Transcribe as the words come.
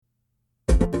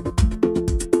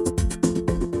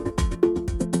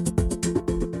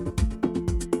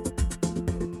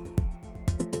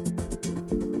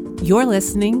You're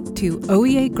listening to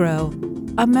OEA Grow,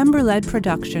 a member-led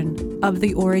production of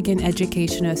the Oregon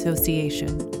Education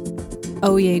Association.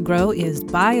 OEA Grow is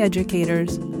by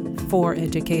educators, for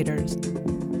educators.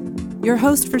 Your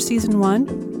host for Season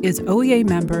 1 is OEA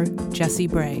member Jessie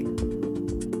Bray.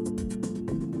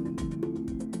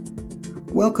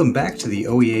 Welcome back to the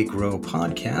OEA Grow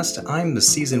podcast. I'm the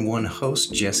Season 1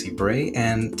 host, Jessie Bray,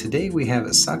 and today we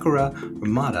have Sakura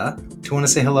Hamada. Do you want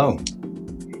to say hello?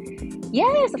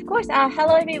 Yes, of course.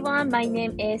 Hello, everyone. My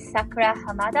name is Sakura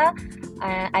Hamada.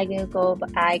 I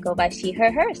go by she, her,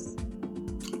 hers.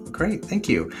 Great, thank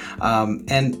you.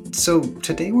 And so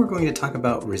today we're going to talk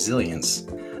about resilience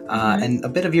and a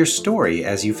bit of your story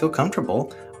as you feel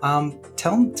comfortable.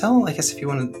 Tell, I guess, if you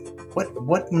want to,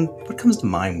 what comes to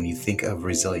mind when you think of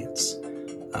resilience?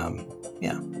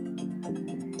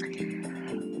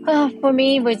 For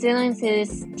me, resilience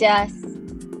is just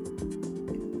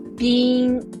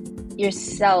being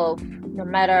yourself, no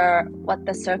matter what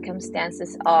the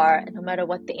circumstances are, no matter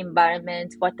what the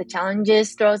environment, what the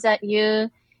challenges throws at you,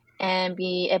 and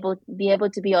be able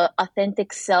to be your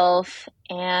authentic self,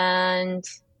 and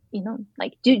to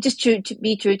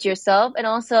be true to yourself, and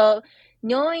also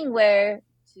knowing where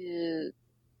to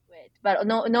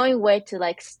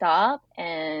stop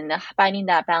and finding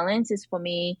that balance is for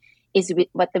me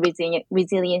what the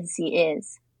resiliency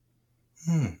is.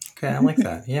 Okay, I like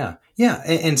that. Yeah.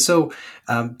 And so,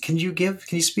 can you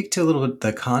speak to a little bit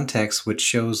the context, which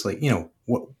shows,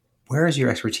 where is your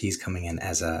expertise coming in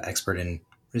as an expert in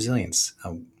resilience?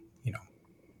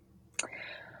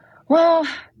 Well,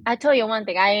 I tell you one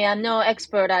thing. I am no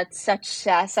expert at such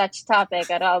topic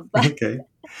at all. But okay.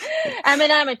 I'm an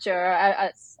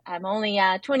amateur. I'm only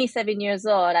 27 years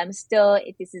old. This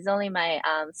is only my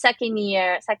second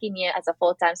year as a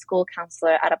full-time school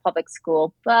counselor at a public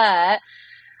school. But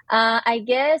I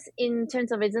guess in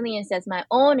terms of resilience, as my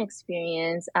own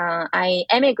experience, I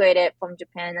emigrated from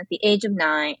Japan at the age of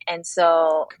 9. And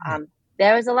so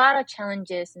there was a lot of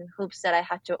challenges and hoops that I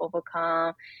had to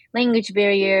overcome, language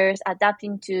barriers,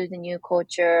 adapting to the new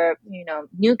culture,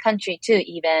 new country too,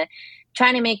 even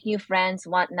trying to make new friends,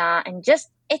 whatnot, and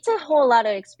just it's a whole lot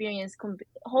of experience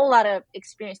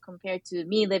compared to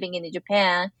me living in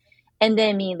Japan and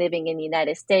then me living in the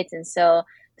United States. And so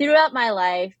throughout my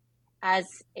life,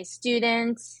 as a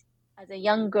student, as a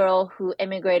young girl who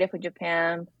immigrated from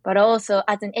Japan, but also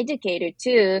as an educator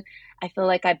too, I feel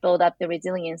like I built up the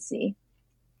resiliency.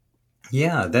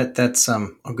 Yeah, that's oh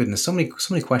goodness, so many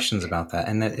questions about that,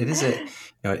 and that it is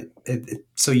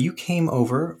so you came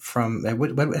over from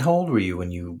how old were you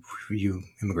when you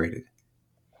immigrated?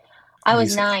 I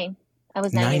was 9. I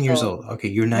was 9 years old. Okay,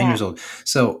 you're 9 years old.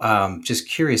 So, just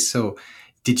curious. So,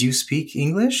 did you speak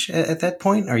English at that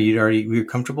point? Were you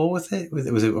comfortable with it?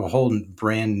 Was it a whole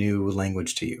brand new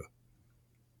language to you?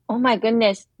 Oh my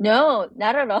goodness, no,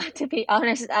 not at all. To be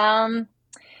honest, the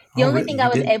only thing I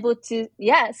was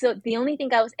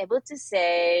able to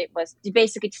say was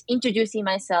basically just introducing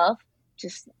myself,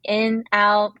 just in,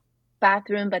 out,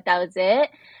 bathroom, but that was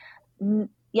it.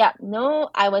 Yeah, no,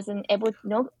 I wasn't able.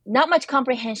 No, not much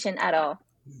comprehension at all.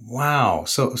 Wow.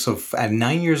 So at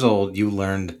 9 years old, you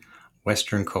learned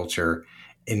Western culture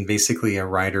in basically a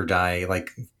ride or die,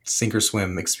 like sink or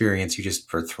swim experience. You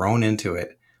just were thrown into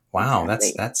it. Wow,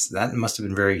 exactly. That must have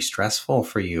been very stressful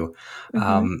for you.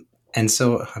 Mm-hmm. And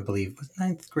so I believe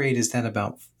ninth grade, is that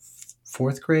about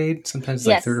fourth grade? Sometimes it's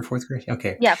like third or fourth grade.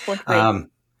 Okay. Yeah, fourth grade.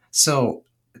 So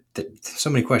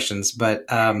many questions, but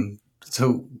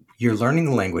so you're learning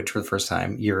the language for the first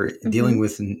time. You're dealing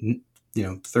with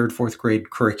third, fourth grade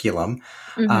curriculum,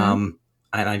 and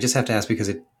I just have to ask, because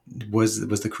it was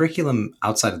the curriculum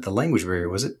outside of the language barrier.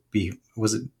 Was it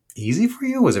easy for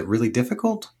you? Was it really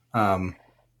difficult?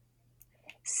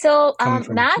 So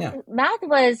math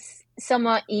was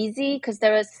somewhat easy, because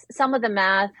there was some of the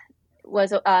math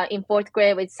was in fourth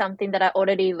grade with something that I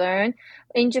already learned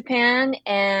in Japan,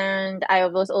 and I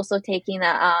was also taking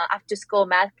a after school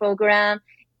math program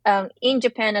in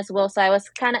Japan as well. So I was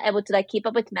kind of able to keep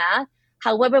up with math.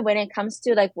 However, when it comes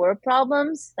to word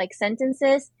problems, like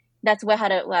sentences, that's where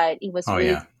it was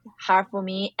really hard for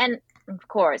me. And of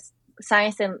course,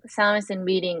 science and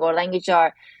reading or language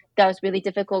art, that was really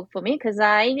difficult for me, because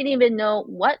I didn't even know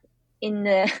what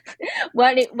it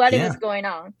was going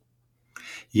on.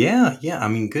 Yeah. I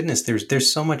mean, goodness,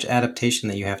 there's so much adaptation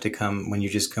that you have to come when you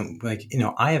just come.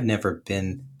 I have never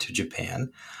been to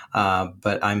Japan,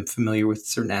 but I'm familiar with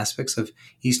certain aspects of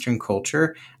Eastern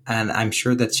culture, and I'm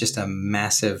sure that's just a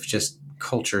massive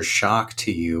culture shock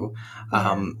to you.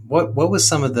 What was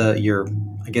some of your,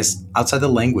 I guess, outside the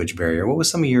language barrier, what was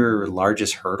some of your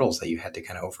largest hurdles that you had to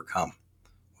kind of overcome,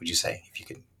 would you say, if you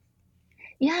could?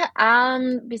 Yeah,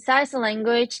 besides the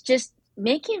language, just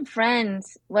making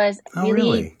friends was Oh, really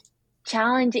really?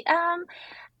 challenging.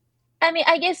 I mean,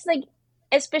 I guess like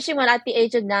especially when at the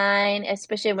age of 9,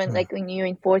 especially when Hmm. like when you're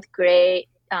in fourth grade,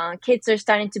 kids are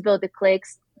starting to build the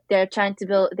cliques. They're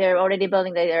already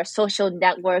building their social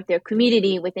network, their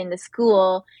community within the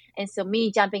school. And so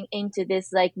me jumping into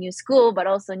this like new school, but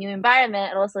also new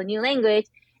environment and also new language,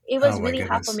 it Oh was my really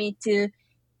hard for goodness. me to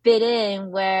fit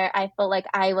in where I felt like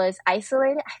I was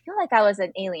isolated. I feel like I was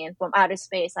an alien from outer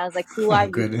space. I was like, who are Oh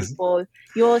you goodness. people?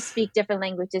 You all speak different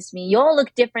languages than me. You all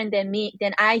look different than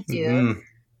I do. Hmm.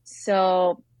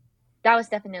 So that was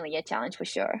definitely a challenge for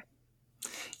sure.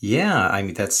 Yeah, I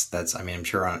mean that's I mean I'm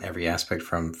sure on every aspect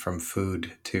from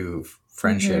food to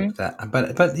Mm-hmm. friendship that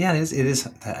but yeah it is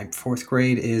that fourth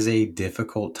grade is a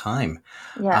difficult time,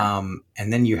 Yeah.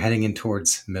 and then you're heading in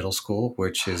towards middle school,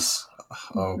 which is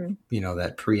oh Mm-hmm.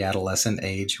 that pre-adolescent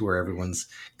age where everyone's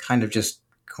kind of just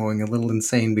going a little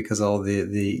insane because all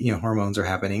the hormones are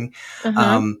happening. Uh-huh.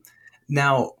 Um,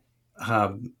 now,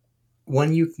 um,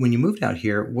 when you moved out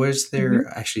here, was Mm-hmm. there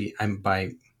actually? I'm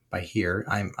by here.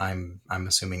 I'm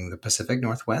assuming the Pacific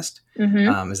Northwest.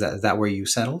 Mm-hmm. Is that where you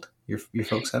settled? Your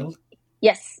folks settled,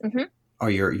 Yes. Mm-hmm. or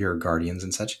your guardians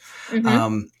and such? Mm-hmm.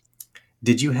 Um,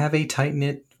 did you have a tight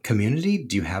knit community?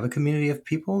 Do you have a community of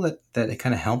people that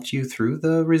kind of helped you through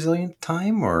the resilient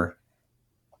time, or?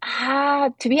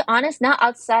 To be honest, not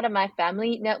outside of my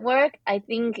family network. I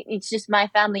think it's just my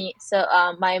family. So,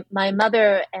 my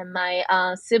mother and my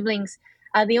siblings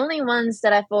are the only ones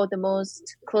that I feel the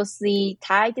most closely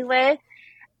tied with.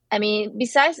 I mean,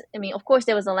 of course,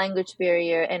 there was a language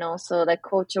barrier and also like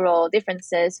cultural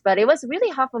differences, but it was really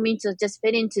hard for me to just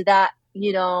fit into that,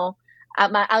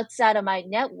 at my outside of my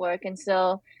network. And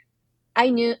so I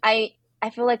knew I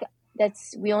feel like I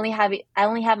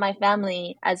only have my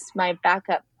family as my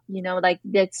backup, like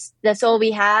that's all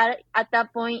we had at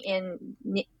that point, and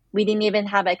we didn't even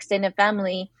have an extended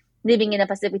family living in the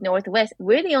Pacific Northwest.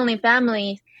 We're the only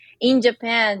family in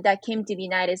Japan that came to the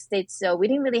United States, so we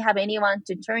didn't really have anyone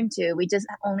to turn to. We just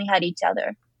only had each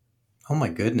other. Oh my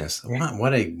goodness!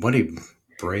 What a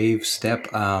brave step.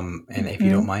 And if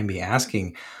you don't Hmm. mind me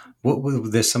asking, what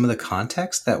was there some of the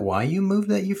context that why you moved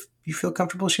that you feel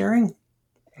comfortable sharing?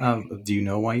 Do you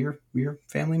know why your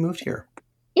family moved here?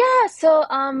 Yeah, so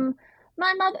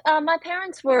my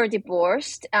parents were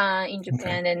divorced in Okay.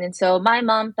 Japan, and so my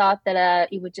mom thought that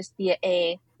it would just be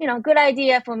a good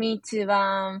idea for me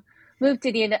to move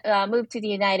to the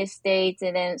United States,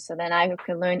 and then I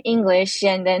could learn English,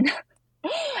 and then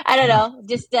I don't Oh, know,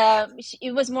 just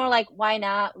it was more like why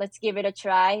not? Let's give it a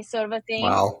try, sort of a thing.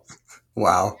 wow.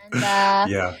 Wow. And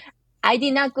Yeah. I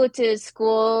did not go to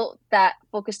school that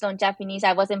focused on Japanese.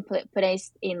 I wasn't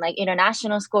placed in like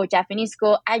international school, Japanese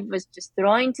school. I was just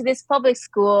thrown into this public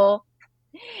school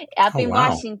up Oh in wow.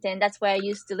 Washington. That's where I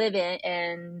used to live in,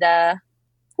 and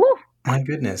whew. My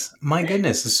goodness. My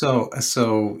goodness. So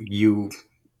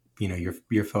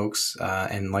your folks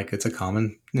and like it's a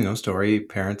common story.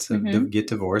 Parents Mhm, get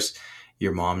divorced.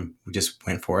 Your mom just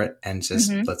went for it and just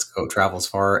mhm, let's go travel as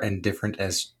far and different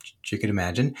as you could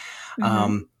imagine,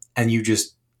 mhm. and you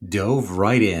just dove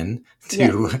right in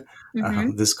Yes. to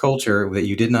Mhm, this culture that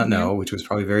you did not mhm, know, which was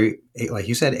probably very like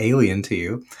you said alien to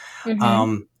you, mhm.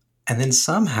 um, and then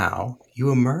somehow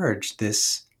you emerged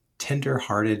this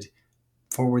tender-hearted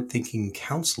forward thinking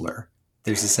counselor.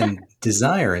 There's this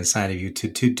desire inside of you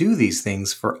to do these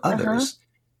things for Uh-huh. others.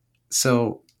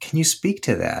 So, can you speak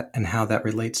to that and how that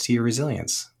relates to your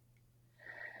resilience?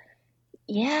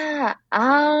 Yeah.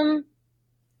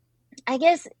 I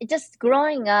guess just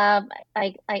growing up,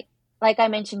 like I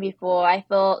mentioned before, I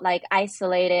felt like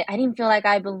isolated. I didn't feel like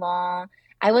I belong.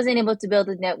 I wasn't able to build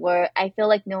a network. I feel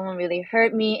like no one really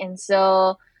heard me, and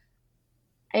so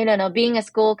I don't know. Being a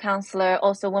school counselor,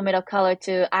 also woman of color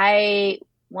too, I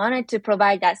wanted to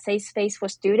provide that safe space for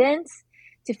students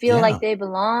to feel like Yeah. they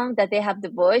belong, that they have the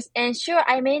voice. And sure,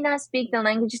 I may not speak the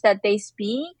language that they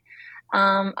speak.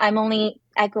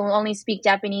 I can only speak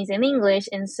Japanese and English,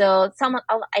 and so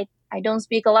I don't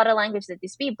speak a lot of language that they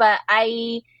speak, but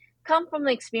I come from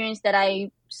the experience that I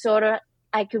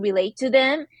could relate to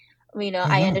them.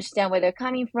 I Hmm. understand where they're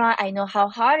coming from. I know how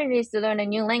hard it is to learn a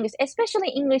new language, especially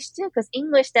English too, because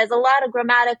English there's a lot of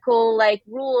grammatical like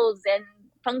rules and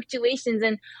punctuations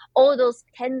and all those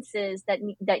tenses that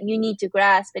you need to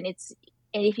grasp, and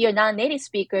if you're a non-native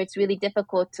speaker, it's really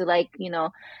difficult to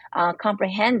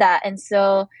comprehend that. And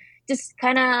so just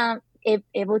kind of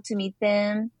able to meet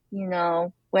them,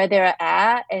 where they're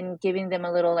at and giving them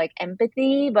a little like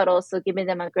empathy, but also giving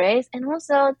them a grace. And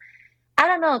also, I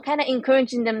don't know, kind of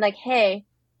encouraging them like, hey,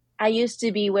 I used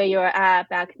to be where you're at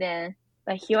back then.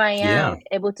 but here I Yeah. am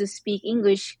able to speak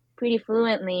English pretty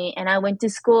fluently. And I went to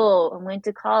school and went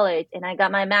to college and I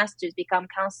got my master's, become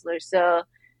counselor. So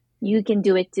you can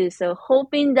do it too. So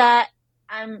hoping that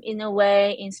I'm in a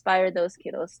way inspire those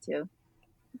kiddos too.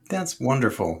 That's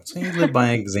wonderful. So you live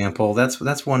by example.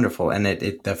 That's wonderful, and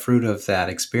the fruit of that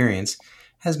experience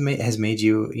has made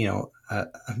you,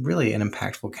 really an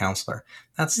impactful counselor.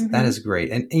 That is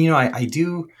great, and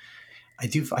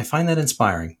I find that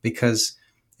inspiring, because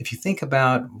if you think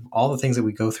about all the things that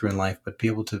we go through in life, but be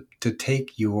able to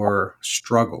take your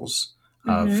struggles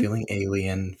of feeling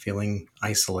alien, feeling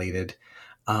isolated,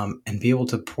 and be able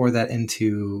to pour that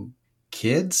into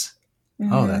kids.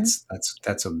 Oh, that's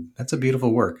a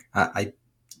beautiful work.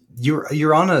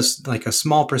 You're on a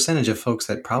small percentage of folks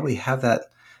that probably have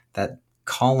that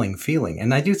calling feeling,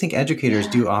 and I do think educators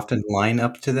do often line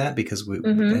up to that, because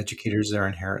educators are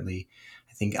inherently,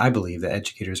 I believe that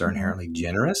educators are inherently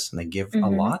generous and they give a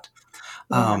lot.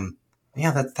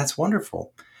 That's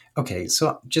wonderful. Okay,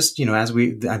 so just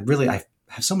I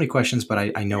have so many questions,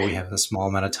 but I know we have a small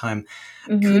amount of time.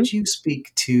 Could you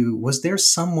speak to, was there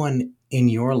someone in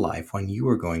your life when you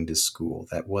were going to school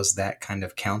that was that kind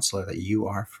of counselor that you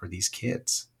are for these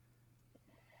kids?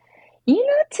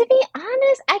 To be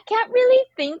honest, I can't really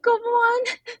think of one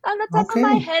on the top of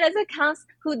my head as the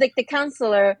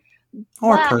counselor.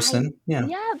 Or a person,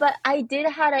 but I did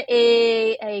have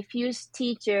a few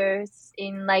teachers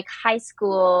in like high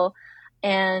school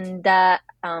and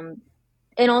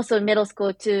also middle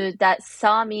school too, that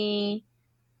saw me,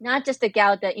 not just a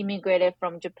gal that immigrated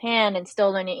from Japan and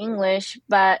still learning English,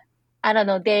 but I don't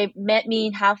know, they met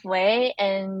me halfway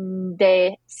and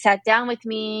they sat down with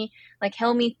me, like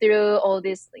helped me through all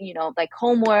this, like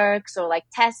homeworks or like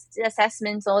tests,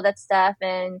 assessments, all that stuff.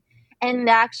 And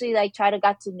they actually like try to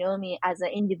get to know me as an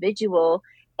individual.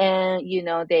 And,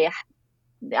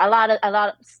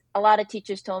 a lot of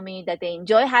teachers told me that they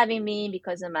enjoy having me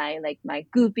because of my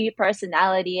goofy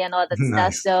personality and all that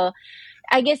stuff. So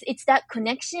I guess it's that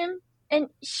connection. And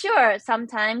sure,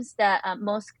 sometimes that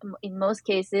in most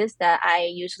cases that I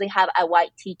usually have a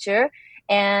white teacher,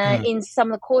 and in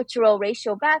some cultural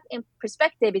racial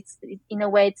perspective, it's in a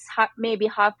way it's maybe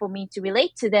hard for me to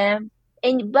relate to them.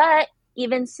 But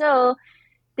even so,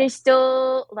 they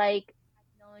still like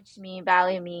acknowledge me,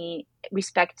 value me,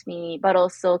 respect me, but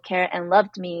also care and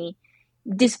loved me,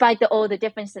 despite all the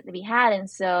difference that we had. And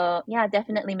so, yeah,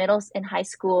 definitely middle and high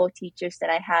school teachers that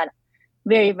I had,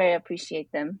 very, very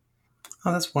appreciate them.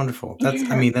 Oh, that's wonderful.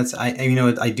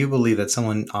 I do believe that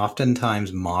someone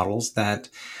oftentimes models that,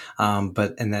 and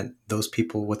that those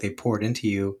people, what they poured into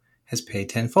you has paid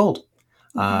tenfold.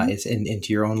 It's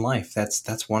into your own life.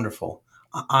 That's wonderful.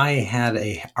 I had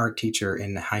a art teacher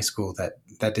in high school that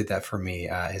did that for me.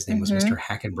 His name was Mr.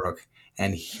 Hackenbrook,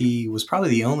 and he was probably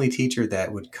the only teacher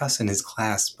that would cuss in his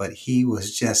class, but he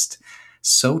was just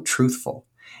so truthful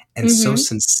and so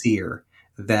sincere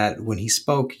that when he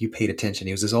spoke, you paid attention.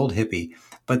 He was this old hippie,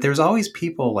 but there's always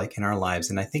people like in our lives.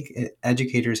 And I think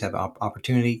educators have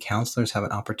opportunity, counselors have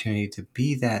an opportunity to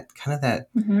be that kind of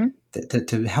that,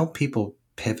 to help people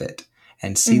pivot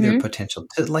and see their potential,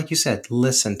 to, like you said,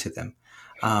 listen to them.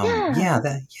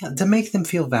 To make them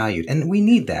feel valued. And we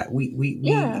need that.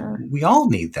 We all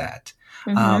need that.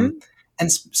 And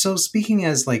so speaking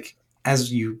as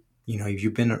you're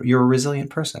a resilient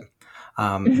person.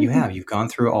 You've gone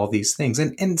through all these things,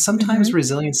 and sometimes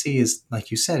resiliency is, like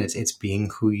you said, it's being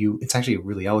it's actually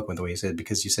really eloquent the way you said it,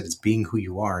 because you said it's being who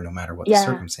you are no matter what the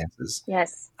circumstances.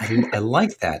 Yes. I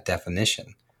like that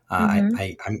definition.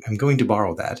 I'm going to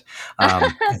borrow that.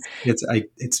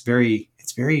 It's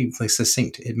very like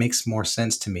succinct. It makes more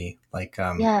sense to me.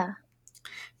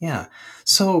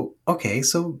 So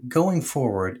going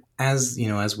forward, as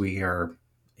we are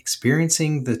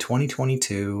experiencing the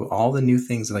 2022, all the new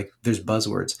things, like there's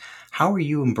buzzwords. How are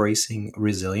you embracing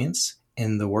resilience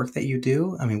in the work that you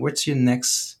do? I mean, what's your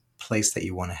next place that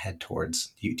you want to head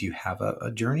towards? Do you have a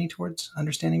journey towards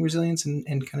understanding resilience and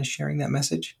kind of sharing that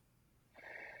message?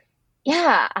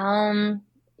 Yeah.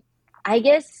 I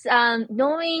guess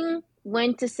knowing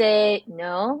when to say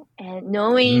no and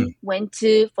knowing when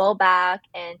to fall back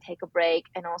and take a break,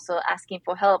 and also asking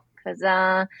for help, because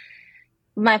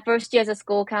my first year as a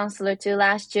school counselor too,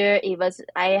 last year,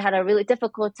 I had a really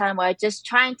difficult time where I just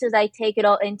trying to take it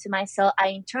all into myself. I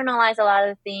internalized a lot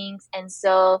of things. And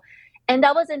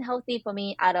that wasn't healthy for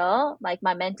me at all. Like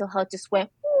my mental health just went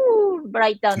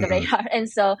right down the radar. And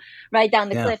so right down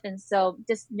the cliff. And so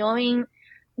just knowing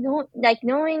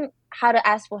how to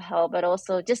ask for help, but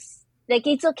also just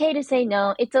it's okay to say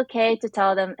no. It's okay to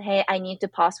tell them, hey, I need to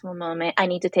pause for a moment. I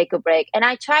need to take a break. And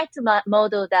I try to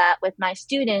model that with my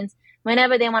students,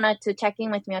 whenever they wanted to check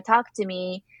in with me or talk to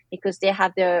me because they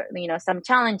have their, some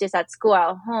challenges at school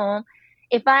or at home,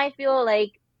 if I feel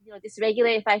like,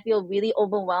 dysregulated, if I feel really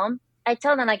overwhelmed, I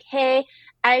tell them like, hey,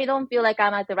 I don't feel like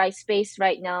I'm at the right space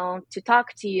right now to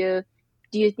talk to you.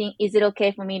 Do you think, is it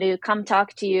okay for me to come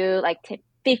talk to you like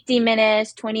 15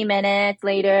 minutes, 20 minutes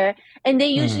later? And they're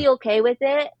usually okay with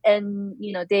it. And,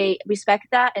 they respect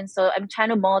that. And so I'm trying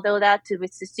to model that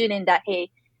with the student that, hey,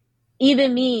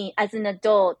 even me as an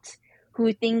adult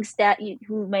who thinks that,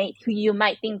 who you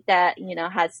might think that,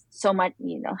 has so much,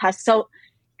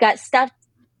 got stuff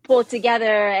pulled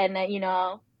together and,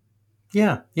 are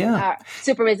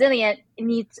super resilient, it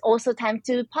needs also time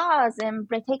to pause and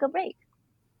take a break.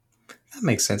 That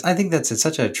makes sense. I think it's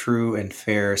such a true and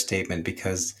fair statement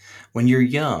because when you're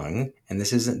young, and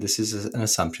this is an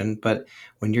assumption, but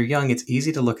when you're young, it's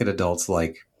easy to look at adults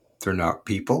like they're not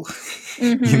people,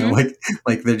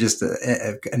 like they're just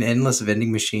an endless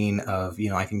vending machine of,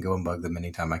 I can go and bug them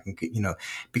anytime I can,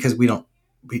 because we're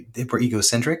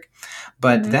egocentric,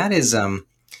 but that is,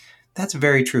 that's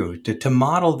very true. To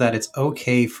model that it's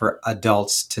okay for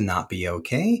adults to not be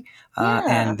okay,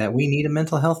 and that we need a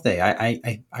mental health day.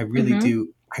 I really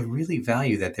do. I really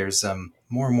value that there's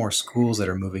more and more schools that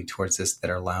are moving towards this, that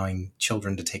are allowing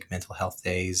children to take mental health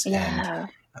days. Yeah.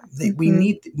 And we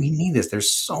need this. There's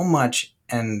so much.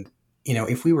 And,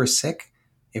 if we were sick,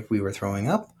 if we were throwing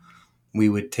up, we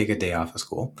would take a day off of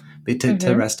school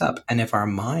to rest up. And if our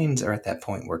minds are at that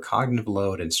point where cognitive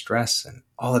load and stress and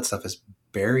all that stuff has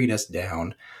buried us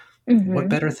down, what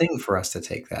better thing for us to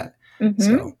take that?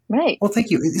 So, right. Well, thank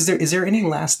you. Is there any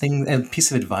last thing, a piece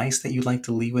of advice that you'd like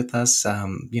to leave with us?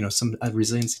 Some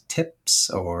resiliency tips,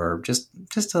 or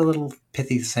just a little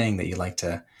pithy saying that you'd like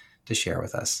to share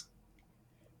with us?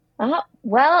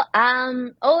 Well,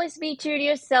 always be true to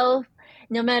yourself,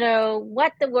 no matter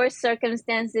what the worst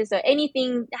circumstances or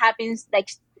anything happens, like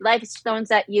life throws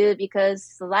at you,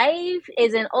 because life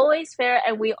isn't always fair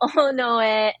and we all know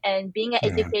it. And being an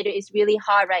educator is really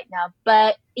hard right now,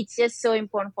 but it's just so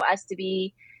important for us to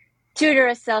be true to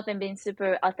ourselves and being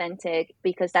super authentic,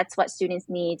 because that's what students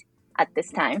need at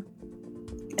this time,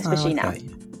 especially now.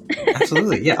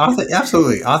 Absolutely. Yeah,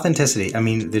 absolutely. Authenticity. I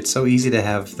mean, it's so easy to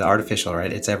have the artificial,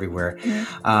 right? It's everywhere.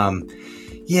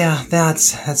 Yeah,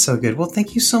 that's so good. Well,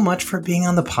 thank you so much for being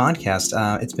on the podcast.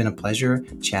 It's been a pleasure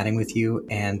chatting with you.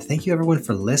 And thank you, everyone,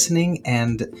 for listening.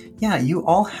 And yeah, you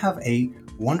all have a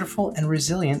wonderful and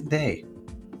resilient day.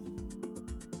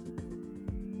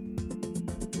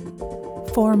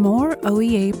 For more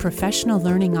OEA professional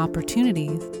learning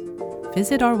opportunities,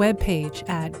 visit our webpage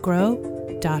at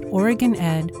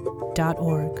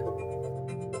grow.oregoned.org.